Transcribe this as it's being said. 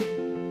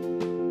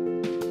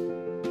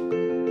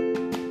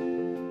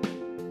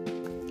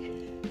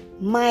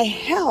My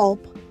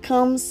help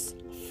comes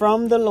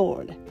from the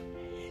Lord.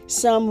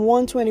 Psalm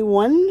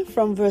 121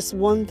 from verse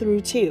 1 through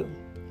 2.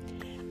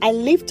 I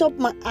lift up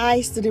my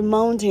eyes to the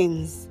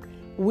mountains.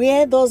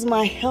 Where does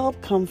my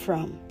help come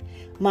from?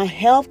 My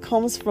help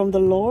comes from the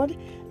Lord,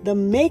 the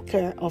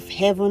maker of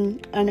heaven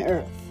and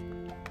earth.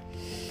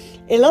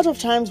 A lot of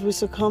times we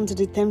succumb to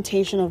the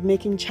temptation of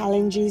making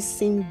challenges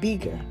seem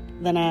bigger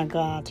than our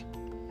God.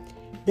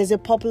 There's a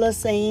popular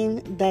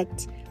saying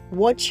that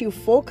what you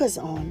focus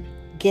on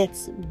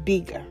gets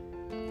bigger.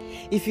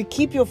 If you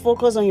keep your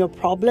focus on your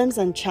problems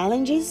and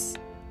challenges,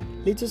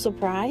 little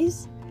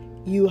surprise,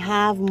 you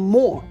have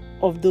more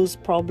of those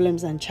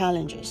problems and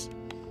challenges.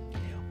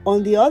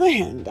 On the other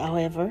hand,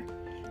 however,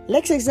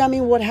 let's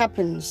examine what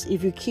happens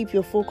if you keep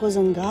your focus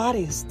on God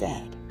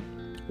instead.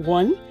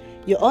 1,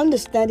 your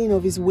understanding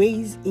of His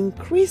ways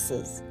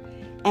increases,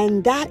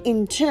 and that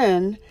in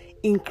turn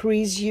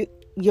increases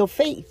your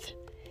faith.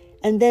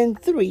 And then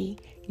 3,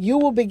 you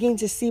will begin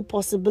to see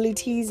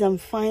possibilities and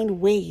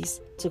find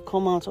ways to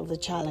come out of the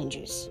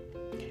challenges.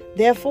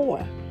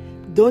 Therefore,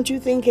 don't you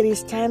think it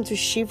is time to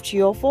shift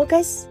your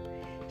focus?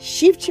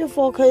 Shift your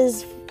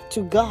focus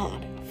to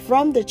God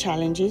from the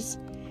challenges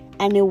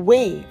and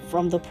away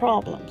from the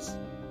problems.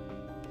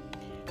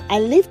 I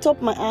lift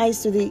up my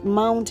eyes to the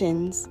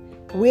mountains.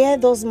 Where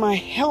does my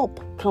help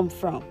come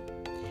from?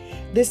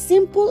 The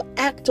simple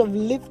act of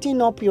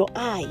lifting up your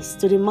eyes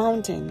to the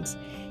mountains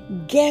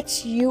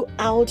gets you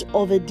out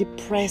of a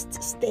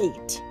depressed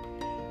state.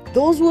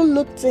 Those who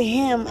look to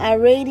Him are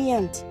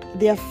radiant.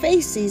 Their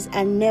faces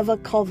are never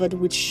covered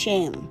with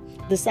shame.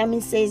 The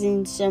psalmist says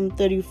in Psalm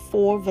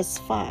 34 verse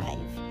 5.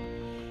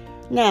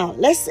 Now,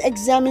 let's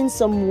examine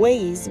some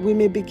ways we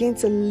may begin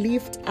to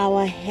lift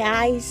our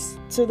eyes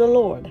to the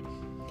Lord.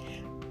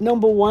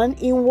 Number 1,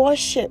 in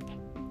worship.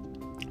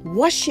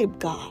 Worship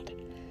God.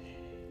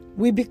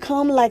 We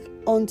become like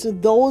unto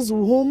those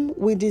whom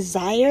we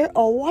desire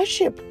or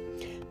worship.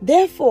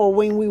 Therefore,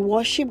 when we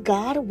worship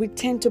God, we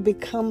tend to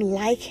become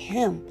like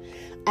Him.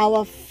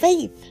 Our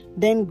faith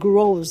then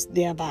grows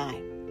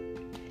thereby.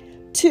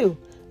 2,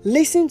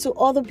 listen to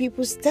other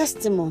people's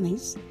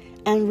testimonies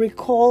and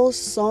recall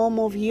some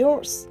of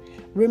yours.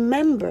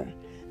 Remember,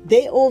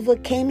 they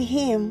overcame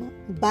Him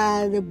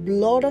by the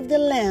blood of the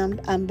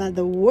Lamb and by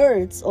the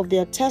words of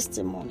their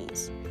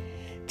testimonies.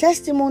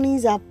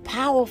 Testimonies are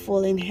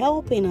powerful in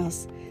helping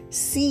us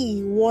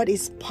see what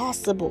is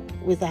possible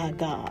with our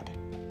God.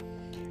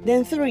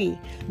 Then 3,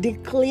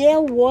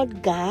 declare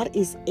what God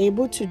is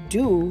able to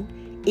do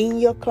in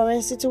your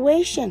current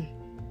situation.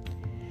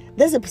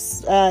 There's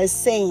a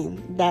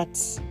saying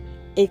that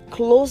a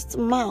closed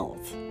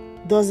mouth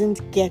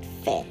doesn't get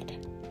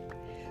fed,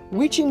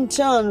 which in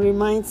turn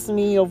reminds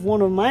me of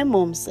one of my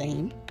mom's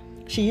saying.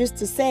 She used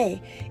to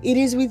say, it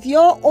is with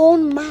your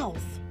own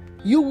mouth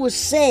you will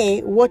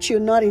say what you're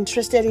not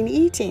interested in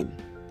eating.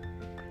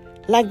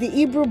 Like the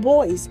Hebrew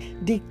boys,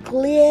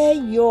 declare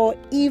your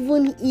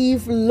even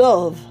if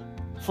love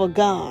for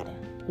God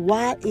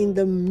while in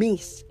the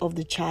midst of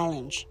the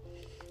challenge.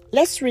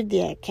 Let's read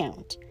the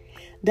account.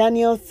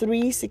 Daniel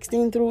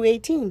 3:16 through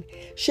 18.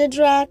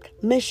 Shadrach,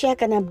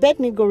 Meshach, and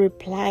Abednego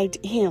replied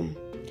him,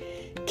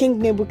 King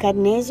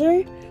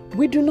Nebuchadnezzar,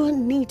 we do not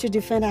need to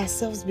defend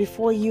ourselves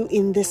before you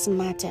in this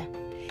matter.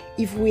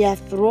 If we are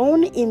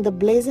thrown in the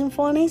blazing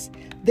furnace,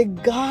 the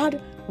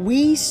God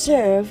we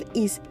serve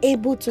is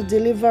able to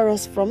deliver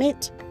us from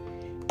it,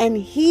 and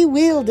He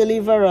will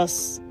deliver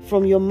us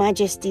from your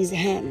majesty's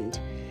hand.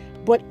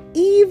 But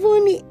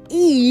even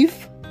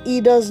if He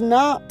does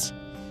not,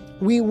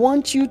 we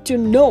want you to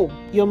know,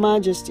 your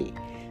majesty,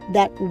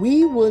 that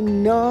we will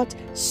not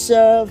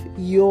serve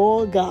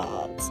your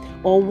gods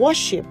or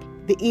worship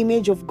the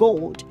image of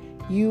gold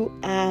you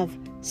have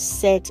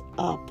set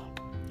up.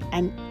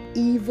 And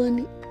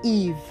even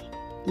if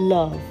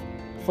love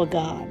for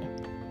God.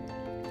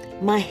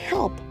 My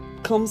help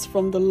comes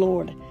from the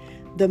Lord,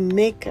 the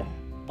maker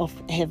of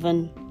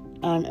heaven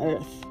and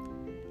earth.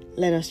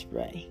 Let us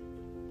pray.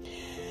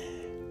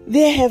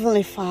 Dear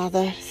Heavenly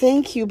Father,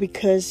 thank you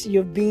because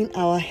you've been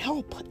our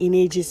help in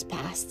ages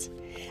past.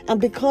 And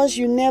because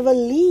you never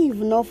leave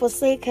nor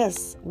forsake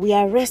us, we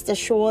are rest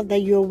assured that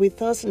you're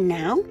with us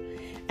now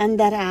and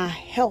that our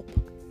help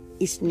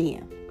is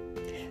near.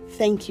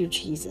 Thank you,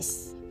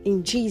 Jesus.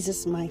 In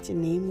Jesus' mighty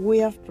name we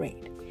have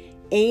prayed.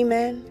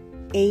 Amen,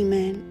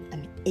 amen,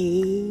 and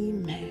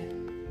amen.